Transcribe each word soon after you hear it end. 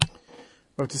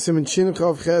Of the Siman Shin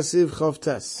Chav Chesiv Chav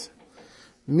Tes.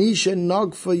 Misha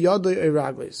Nog for Yodoi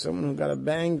Eiragli. Someone who got a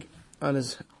bang on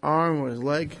his arm or his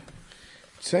leg.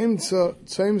 Tzaimsa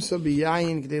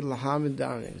biyayin k'dei lahamid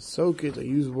down. Soak it or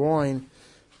use wine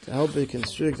to help it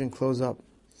constrict and close up.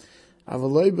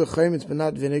 Avaloi b'chayim, but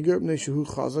not vinegar, b'nei shehu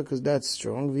chazak, because that's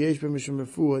strong. V'yesh b'mishum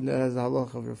refuah, and that has the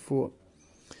halach of refuah.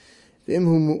 V'im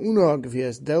hu mu'unag, if he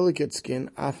has delicate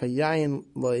skin, af hayayin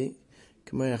loi,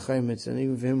 k'mei hachayim, and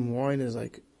even for him wine is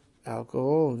like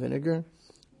alcohol and vinegar,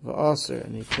 v'aser,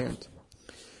 and he can't.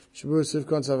 Shabur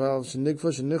sivkon saval,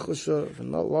 shenigfa, shenichlasha, if a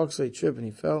lock say trip and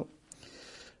he fell.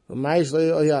 V'mayish loi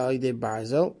oyah idei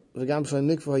barzel, v'gam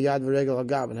shenichfa hayad v'regel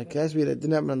hagab, and it has to be that it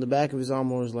didn't happen on the back of his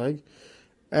arm or his leg,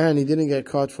 and he didn't get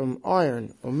caught from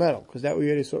iron or metal, because that we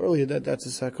already saw earlier that's a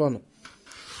sakona.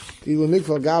 We already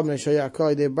saw in Sivav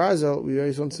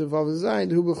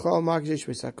Zayin, who b'chal makjesh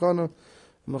b'sakona,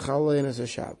 m'chal leinas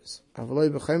haShabbos. Avaloi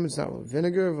b'chaim, it's not with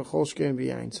vinegar, v'chol shkein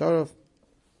b'yayin tzaraf,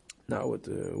 not with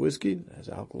the whiskey, it has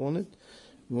alcohol in it.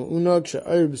 Mu'unag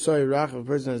she'ayr b'soi rach, if a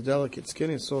person has delicate skin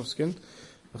and soft skin,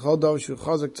 v'chal dav shu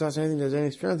chazak tzas, anything that has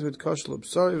any strength with kashlo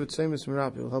b'soi, with semis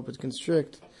merapi, will help it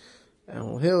constrict and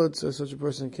will heal it, so such a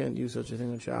person can't use such a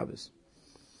thing on Shabbos.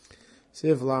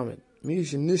 Sif Lamed.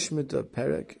 Mish Nishmita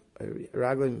Perek,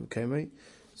 Raglim Kemei,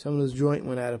 someone whose joint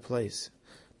went out of place.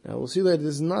 Now we'll see later,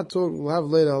 this is not talk, we'll have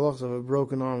later halachas of a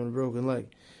broken arm and a broken leg.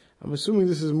 I'm assuming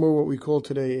this is more what we call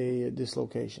today a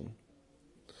dislocation.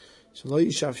 So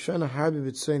and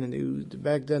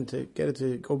back then to get it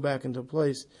to go back into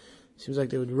place, it seems like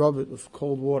they would rub it with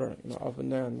cold water, up and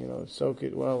down, soak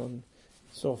it well and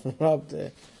soften it up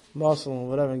the muscle and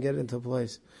whatever and get it into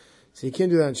place. So you can't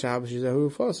do that on Shabbos.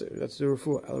 That's the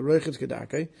refuah. Al roichet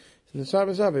kedake. In the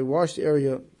Shabbos, wash the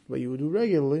area what you would do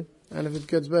regularly, and if it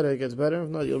gets better, it gets better. If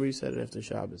not, you'll reset it after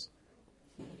Shabbos.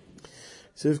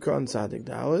 Sivka on Tzadik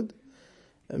Daled.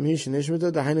 Mish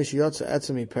Nishmita Dahainu Shiyotza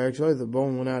Etzemi Perikshoi. The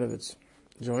bone went out of its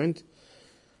joint.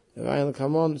 So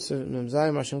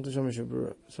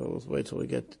let's wait till we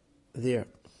get there.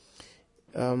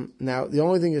 Now, the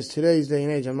only thing is, today's day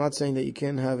and age, I'm not saying that you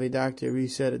can't have a doctor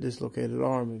reset a dislocated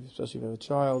arm, especially if you have a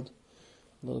child,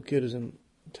 a little kid is in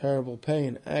terrible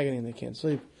pain, agony, and they can't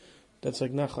sleep. That's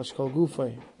like nachash kol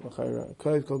gufay,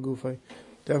 kol gufay.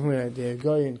 Definitely an idea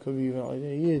guy, and could be even an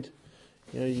idea yid.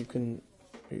 You can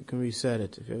reset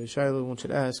it. If you have a child, one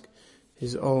should ask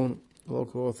his own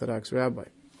local Orthodox rabbi.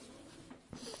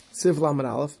 Sif Lamed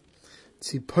Aleph,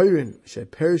 Tziporin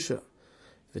shepersha.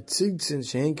 The tzitzin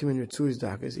shehenkim in Ritzui's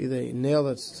dakas, either a nail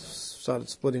that's started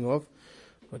splitting off,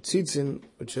 or tzitzin,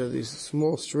 which are these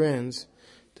small strands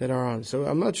that are on. So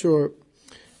I'm not sure.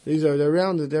 These are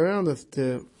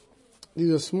these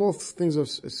are small things of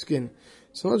skin.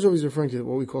 So I'm not sure if he's referring to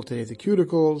what we call today the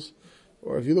cuticles,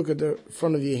 or if you look at the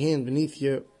front of your hand beneath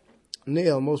your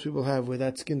nail, most people have where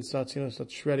that skin starts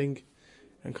shredding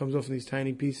and comes off in these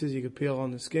tiny pieces. You could peel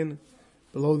on the skin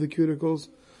below the cuticles.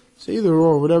 So either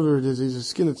or, whatever it is, there's a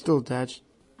skin that's still attached.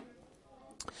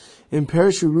 In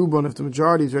Perishu Rubon, if the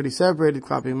majority is already separated,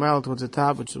 clapping mile towards the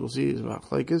top, which we'll see is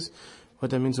machlekes,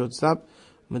 what that means towards the top.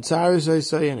 Matzaris I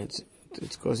say, and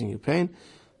it's causing you pain.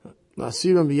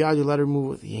 Lasiram biyad, you let her remove it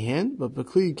with your hand, but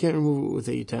Bakli you can't remove it with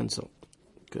a utensil.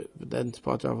 Good, but that's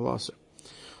part of Lasser.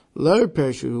 Lower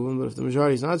Perishu Rubon, but if the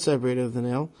majority is not separated with the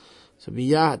nail, so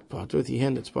biyad, part with your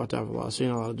hand, that's part of Lasser,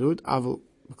 you're not allowed to do it. Aval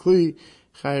Bakli,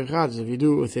 Chayiv Chadz, if you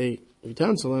do it with a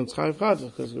utensil, then it's Chayiv Chadz,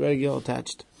 because it's regular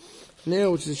attached.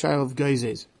 Nail, which is a child of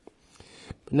Geizes.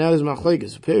 But now there's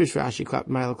Machlekes. Perish Rashi, klap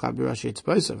Maila, klap Rashi, it's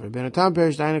Paisa. Ben Atam,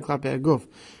 perish Daina, klap Guf.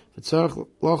 V'tzarech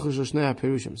lochash or Shnei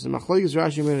HaPerushim. So Machlekes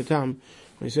Rashi, Ben Atam,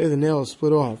 when you say the nail is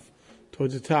split off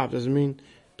towards the top, does it mean,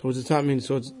 towards the top means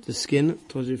towards the skin,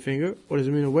 towards your finger, or does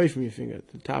it mean away from your finger,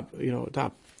 the top,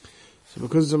 top? So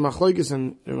because it's a Machlekes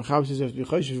and the Mechaber says you have to be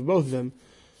Choshev for both of them,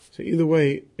 so either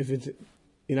way,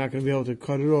 you're not going to be able to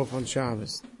cut it off on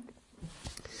Shabbos.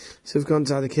 Sivkon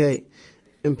Tzadikei.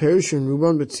 In Perishon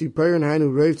Ruban, but Tzipayer and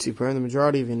Hainu Rave Tzipayer, the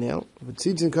majority of your nail. But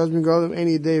Tzitzin Kosmin Golim,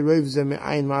 any day Rave Zem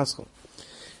Ayin Maschel.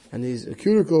 And these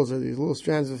cuticles, or these little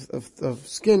strands of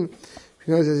skin,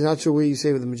 because it's not sure where you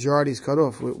say where the majority is cut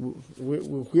off.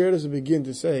 Where does it begin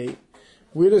to say,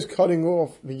 where does cutting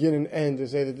off begin and end to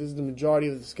say that this is the majority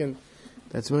of the skin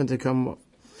that's meant to come off?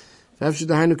 Which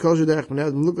means,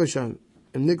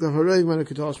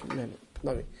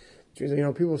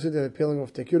 people sit there peeling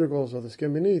off the cuticles or the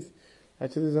skin beneath.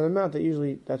 That's there's an amount that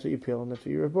usually, that's what you peel and that's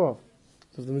what you rip off.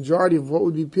 So if the majority of what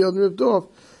would be peeled and ripped off,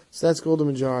 so that's called the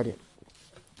majority.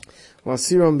 While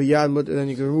siram biyad, but then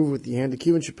you can remove with the hand. The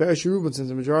kivin sheperish Reuben, since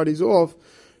the majority is off,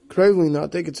 cravingly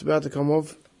not think it's about to come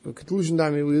off. The conclusion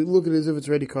time, we look at it as if it's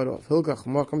already cut off. Hilkach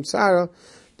makam tzara,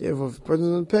 Therefore, if a person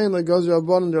is in pain, like goes to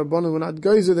Rabbanan, the Rabbanan will not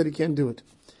geyser that he can't do it.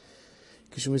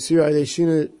 If he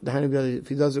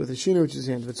does it with a shina, which is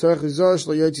hand,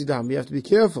 you have to be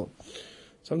careful.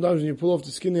 Sometimes when you pull off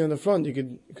the skin on the front,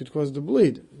 you could cause it to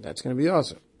bleed. That's going to be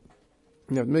awesome.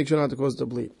 You have to make sure not to cause it to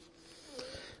bleed.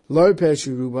 Loy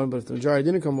perishu ruban, but if the majority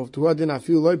didn't come off, tuha didn't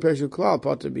feel loy perishu klal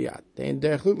potter biyat. They ain't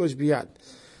derech lutlosh biyat.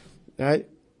 Right?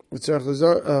 With tzarech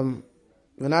lezor,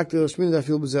 v'nakti l'shmin that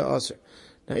feel b'zeh aser.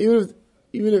 Now,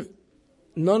 even if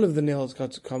none of the nails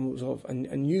comes off,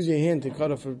 and use your hand to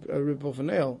cut off a rip off a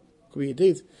nail, could be your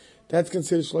teeth, that's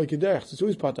considered shloike derech. It's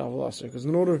always part of aser, because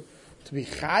in order to be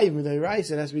chayiv midei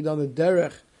rice, it has to be done the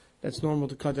derech that's normal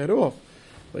to cut that off,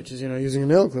 which is, using a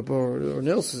nail clip or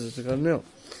nail scissors to cut a nail.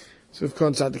 So if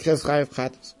the ches chayiv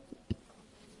chatas.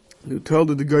 The told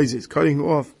of the geizes, cutting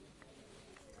off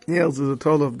nails is a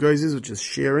told of geizes, which is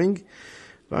shearing.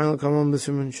 Final common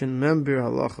b'simen member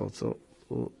halacha. So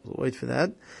we'll wait for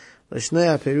that.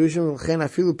 L'shnei perushim l'chein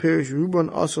afilu perish ruban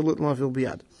also lutlan fil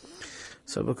biyad.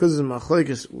 So because the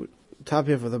machlokes top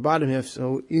half or the bottom half,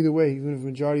 so either way, even if the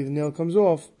majority of the nail comes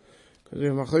off, because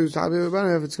if machlokes top half or the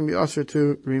bottom half, it's going to be usher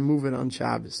to remove it on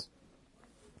Shabbos.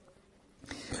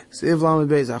 So if lamed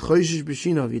beis achoshish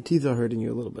b'shina, if your teeth are hurting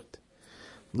you a little bit,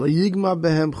 lo yigma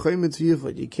behem choymet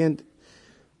yifot, you can't,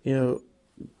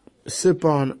 sip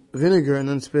on vinegar and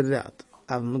then spit it out.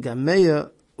 Av megameya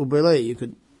ubelei, you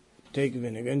could take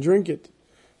vinegar and drink it,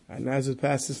 and as it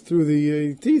passes through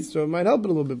the teeth, so it might help it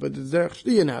a little bit. But it's derech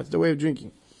shtiya now; it's the way of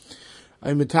drinking.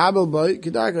 A metabel by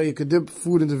kedaka, you could dip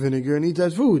food into vinegar and eat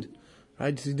that food,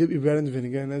 right? So you dip your bread into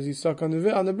vinegar, and as you suck on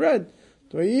the bread,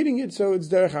 the way you're eating it, so it's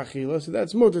derech achila. So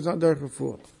that's mutter; it's not derech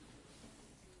refuah.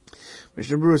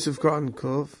 Mishnah Berurah Sivkot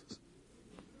Kov.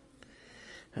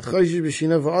 Achoshish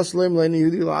b'shina v'aslem le'ni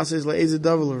yudi la'ases le'ezed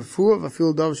davar l'refuah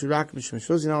v'afil davar shirak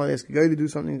b'shmeshos. You're not allowed to ask a guy to do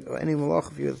something, any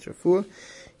malach if you have refuah,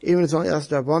 even if it's only asked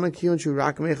rabbanan kiyun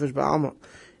shirak mechash ba'alma.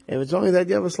 If it's only that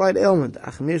you have a slight ailment,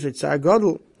 achmir sheitzar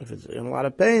gadol, if it's in a lot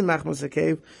of pain, machmas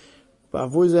hakev,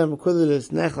 ba'avuzem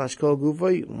kudilis nechlash kol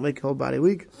gufa, you make the whole body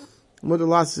weak. Mother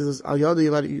last is al yada,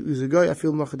 you let it use a guy, I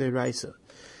feel machadei raisa.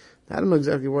 I don't know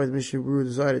exactly why the Mishnah Berurah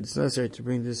decided it's necessary to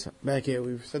bring this back here.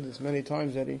 We've said this many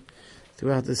times, Eddie,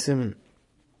 throughout the simon.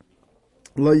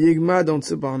 Lo yigma, don't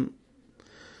sip on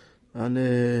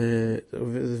the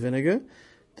vinegar.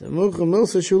 The milcha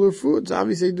milsa shul food. It's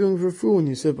obviously doing for food. When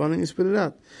you sip on it, you spit it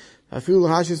out. I feel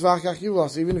hashis v'achach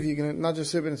yuvas. Even if you can not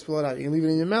just sip it and spill it out, you can leave it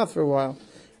in your mouth for a while,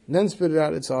 and then spit it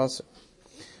out. It's awesome.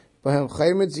 Bahem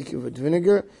chaymet zikivut with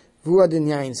vinegar. Vua din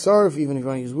yain sarf. Even if you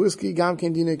want to use whiskey, gam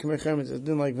ken dina kamer chaymet. It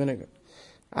didn't like vinegar.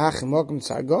 Ach mokum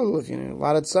tzar gadol. If you know a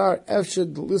lot of tzar,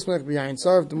 efshad lismech b'yain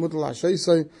sarf. The mutal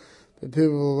hashaysay. The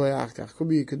people le'achtach. Could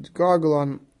be you could gargle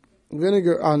on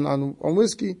vinegar on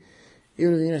whiskey.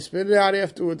 Even if you're going to spit it out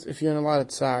afterwards, if you're in a lot of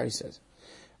tzar, he says.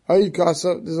 Ayid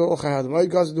kasa, this is all chayadim.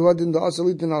 Ayid kasa, duha din da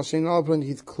asalitin al shein al plen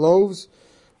heath cloves,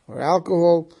 or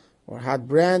alcohol, or hot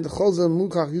brand, cholza,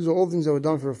 mukach, these are all things that were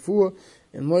done for a fuah,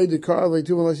 and moed the kar,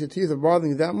 unless your teeth are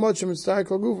bothering you that much, and it's kol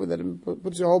gufa, that it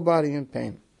puts your whole body in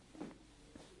pain.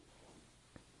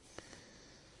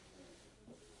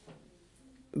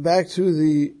 Back to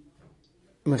the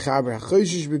mechaber,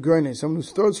 hachoshish begroine, someone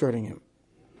whose throat's hurting him.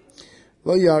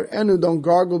 Lo yar enu, don't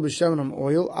gargle b'shemen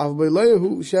oil. Av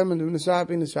b'leihu shemen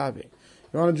v'nesapi.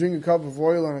 You want to drink a cup of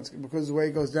oil, and it's because the way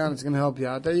it goes down, it's going to help you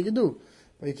out. That you can do,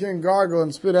 but you can't gargle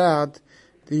and spit out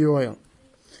the oil.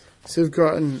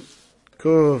 Sivkot and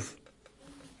Kov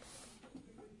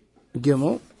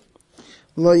Gimel.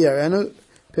 Lo yar enu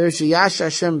perish yash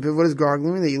Hashem. What is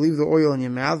gargling? That you leave the oil in your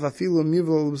mouth. Vafilu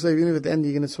mivel l'b'sei. Even if at the end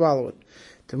you're going to swallow it.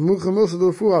 The mucha milsa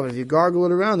do fuah. If you gargle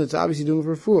it around, it's obviously doing it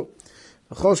for fuah.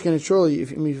 Chosh can surely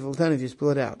if you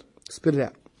spit it out. But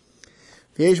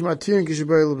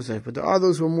there are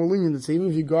those who are more lenient that say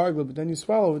even if you gargle it, but then you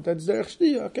swallow it, that's derech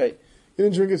shtiya. Okay, you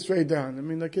didn't drink it straight down. I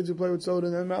mean, the kids who play with soda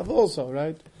in their mouth also,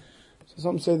 right? So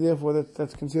some say therefore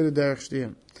that's considered derech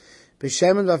shtiya.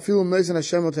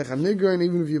 And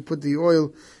even if you put the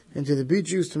oil into the beet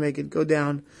juice to make it go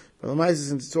down, but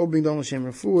since it's all being done with shem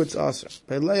refu, it's asa.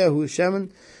 Who is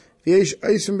shemen?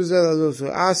 Those who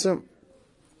are asa.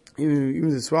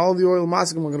 Even to swallow the oil, it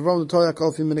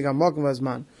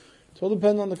all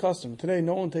depends on the custom. Today,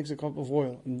 no one takes a cup of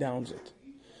oil and downs it.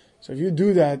 So if you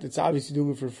do that, it's obviously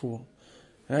doing it for a fool.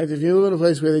 Right? If you live in a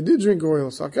place where they do drink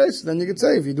oil, so okay, so then you could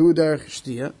say if you do it derech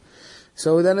shtiya,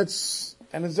 so then it's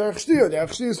derech shtiya. Derech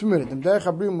shtiya is permitted. In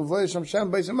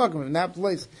that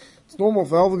place, it's normal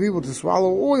for all the people to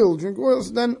swallow oil, drink oil.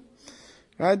 So then,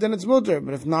 right, then it's mutter.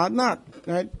 But if not.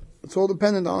 Right, it's all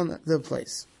dependent on the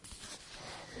place.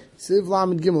 Siv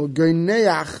Lamed Gimel,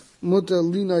 Goineach Mutter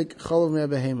Linoik Cholov Mea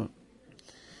Behema.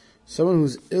 someone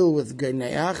who's ill with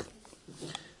Geineach,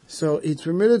 so it's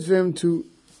permitted for him to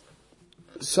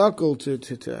suckle, to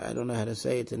I don't know how to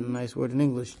say it in a nice word in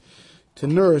English, to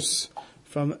nurse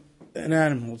from an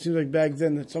animal. It seems like back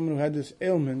then that someone who had this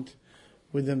ailment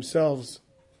would themselves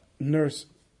nurse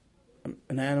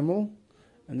an animal,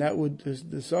 and that would,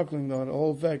 the suckling, the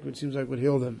whole effect, which seems like would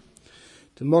heal them.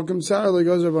 The Mokum Sarah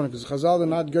goes around because Chazal are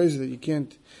not goes that you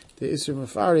can't, the Isser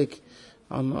Mefarik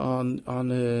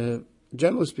on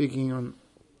generally speaking, on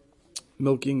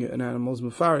milking an animal is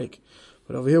Mefarik.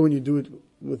 But over here, when you do it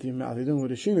with your mouth, you're doing it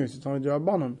with a shinus, it's only the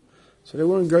Rabbanon. So they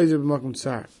weren't goes with Mokum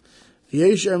Sarah. The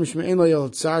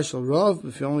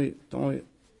only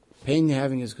pain you're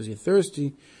having is because you're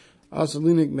thirsty. Also,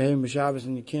 linik mehem b'Shabbos,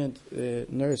 and you can't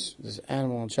nurse this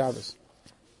animal on Shabbos.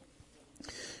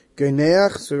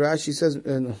 Geineach, so Rashi says,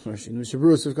 Mr.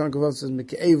 Bruce of Kankavav says,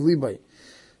 Mek'ev libay.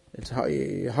 It's how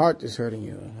your heart is hurting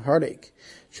you, heartache.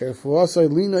 Seems like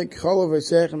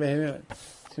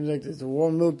there's the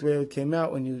warm milk where it came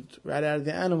out when you right out of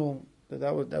the animal,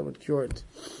 that would cure it.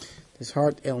 This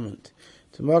heart ailment.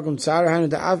 To Malcolm Tzarahan,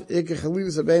 the Av Ikke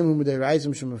Chalivas Abeim whom they rise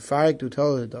from Mefarik to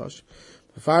tell the Dosh.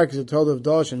 Mefarik is a told of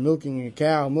Dosh, and milking a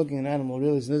cow, milking an animal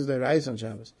really is this they rise on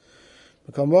Shabbos.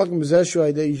 But come Malcolm Bezeshu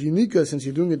Idea is unique, since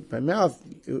you're doing it by mouth,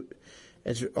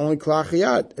 it's only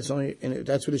Klachiyat, it's only, and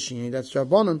that's what it's Shini, that's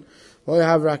Rabbanon. Well, you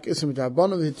have Rak Ism with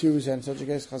Rabbanon of the Tirus, and such a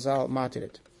case Chazal mated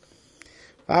it.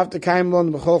 After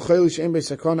Kaimlon, Bechol Chaylish Ein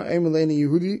Beisakona, Eimeleni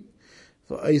Yehudi,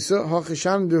 for Isa,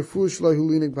 Hachashan, der Fush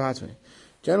Lohulinik Bahatme.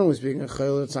 Generally speaking, a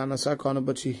chayil, it's not a sakana,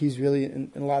 but he's really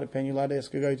in a lot of pain. You're allowed to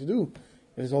ask a guy to do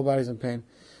if his whole body's in pain.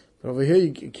 But over here,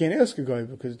 you can't ask a guy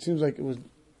because it seems like it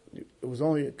was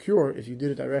only a cure if you did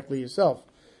it directly yourself.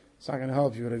 It's not going to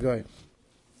help you with a guy.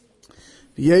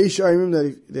 It's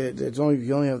only if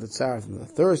you only have the tzara from the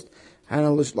thirst. He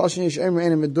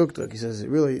says it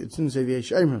didn't say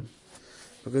v'yesh aimim.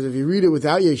 Because if you read it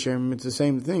without Yeshayim, it's the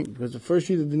same thing. Because the first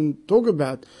sheet didn't talk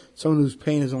about someone whose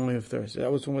pain is only of thirst.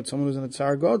 That was from someone who's in a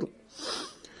Tsar Godel.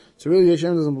 So really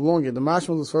Yeshayim doesn't belong here. The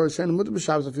Mashmal is for Hashem, the Mutter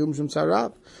B'Shabbos, the Film Shem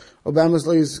Tzarab. Obamas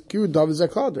Leis Q, David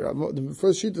Zakader. The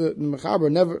first sheet, the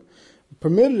Mechaber, never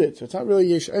permitted it. So it's not really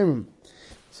Yeshayim.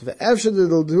 So the Efshad,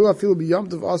 they'll do, I feel, be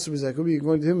Yomtiv Asa B'Zak. Could be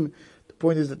going to him. The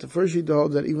point is that the first sheet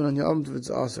holds that even on Yomtiv it's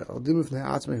Asa. I'll do it from the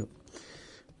Atzmehu.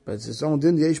 But it's its own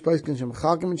din. The Yesh Paiskin Shem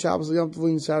Chakim and Shabbos Yom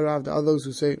Tov Sarav. There are those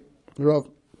who say, Rav,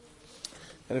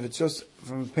 that if it's just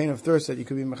from pain of thirst that you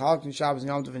could be Mechalik in Shabbos and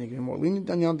Yom Tov and you can be more lenient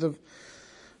than Yom Tov.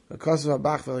 Because of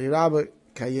Abach Vel Yirabah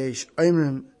Kayesh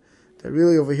Oimrim, that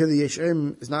really over here the Yesh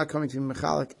Oimrim is not coming to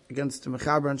Mechalik against the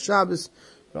Mechaber on Shabbos,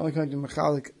 but only coming to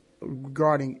Mechalik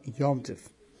regarding Yom Tov.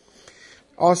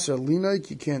 Also, Linaik,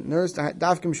 you can't nurse.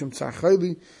 Dafkim Shem Tzar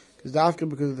Chayli,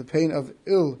 because of the pain of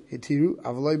ill Hitiru,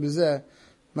 Avaloi Bezeh,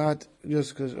 not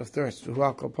just because of thirst.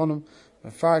 Upon him,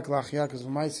 because the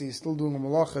Maisi is still doing a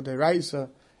malacha deraisa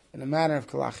in a manner of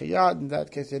kalachiyat. In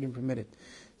that case, they didn't permit it.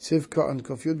 Sivka and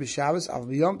kofyud b'Shabbos al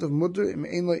b'yomtiv mutter im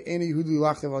ein lo any hudu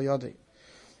lachlev al yadei.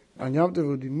 On Yom Tov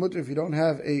would be mutter if you don't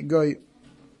have a guy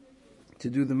to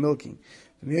do the milking.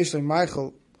 V'yesh le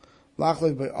Michael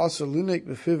lachlev by aser lunik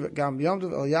b'fiv gam b'Yom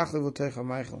Tov el yachlev v'techa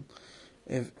Michael.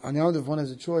 If on Yom Tov one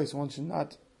has a choice, one should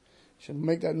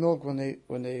make that milk when they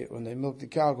milk the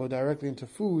cow go directly into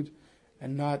food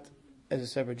and not as a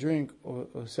separate drink or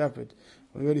separate.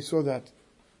 We already saw that.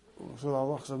 We saw the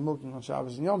halachas of milking on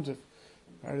Shabbos and Yom Tov.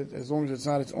 Right? As long as it's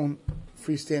not its own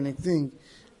freestanding thing,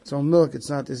 its own milk, it's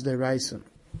not this deraisa.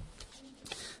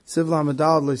 Sivla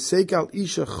medal lo seikal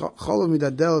isha cholav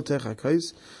midadel techa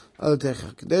kais al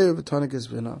techa kedei v'tonik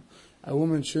bina. A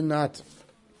woman should not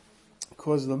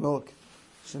cause the milk.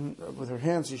 With her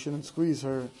hands, she shouldn't squeeze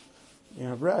her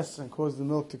breasts and cause the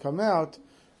milk to come out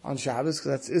on Shabbos,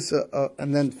 because that's Issa,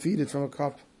 and then feed it from a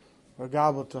cup or a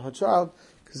goblet to her child,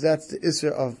 because that's the Issa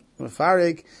of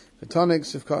Mefarik, V'tonik,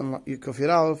 Sivkot, and Yikov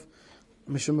Yiralov,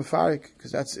 Mishum Mefarik,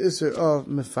 because that's the Issa of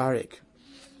Mefarik.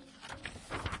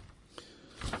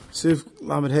 Siv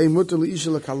Lamed Hey Mutter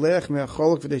L'Isha L'Kalech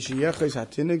Me'acholok V'dei Sheyeches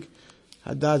HaTinig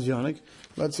Hadad Yonik.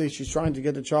 Let's say she's trying to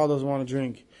get the child doesn't want to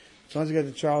drink. She wants to get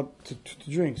the child to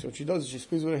drink. So what she does is she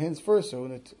squeezes with her hands first, so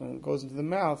when it goes into the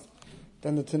mouth,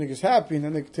 then the tinnik is happy, and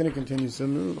then the tinnik continues. So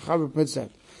the Chaber permits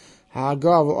that. There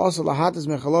was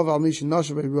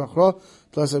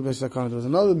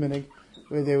another minhag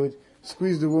where they would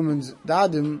squeeze the woman's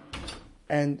dadim,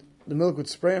 and the milk would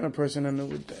spray on a person, and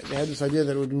they had this idea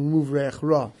that it would remove ruach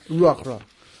ra,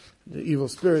 the evil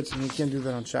spirits, and you can't do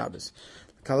that on Shabbos.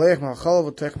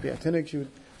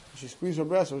 She squeezed her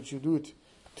breast, so she would do it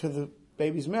to the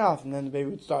baby's mouth, and then the baby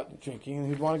would start drinking, and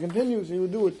he'd want to continue, so he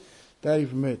would do it. That he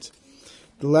permits.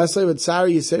 The last day, but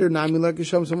Sari Yisrael Nami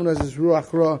Lekisham, someone who has this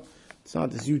ruach ra It's not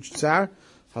this huge tsar.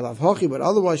 Halav hachi, but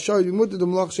otherwise, show you mutter the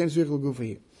malach shein tzrich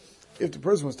l'gufa. If the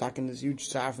person was talking this huge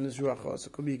tsar from this ruach, so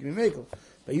it could be mekel.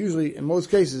 But usually, in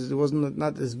most cases, it wasn't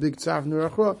not this big tsar from the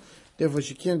ruach. Therefore,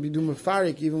 she can't be doing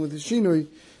mefarik even with the shinui.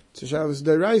 It's a shabbos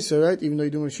deraisa, right? Even though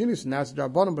you're doing a shinui, so now it's a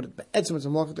drabanan, but it's a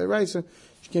malach deraisa.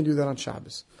 She can't do that on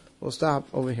Shabbos. We'll stop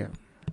over here.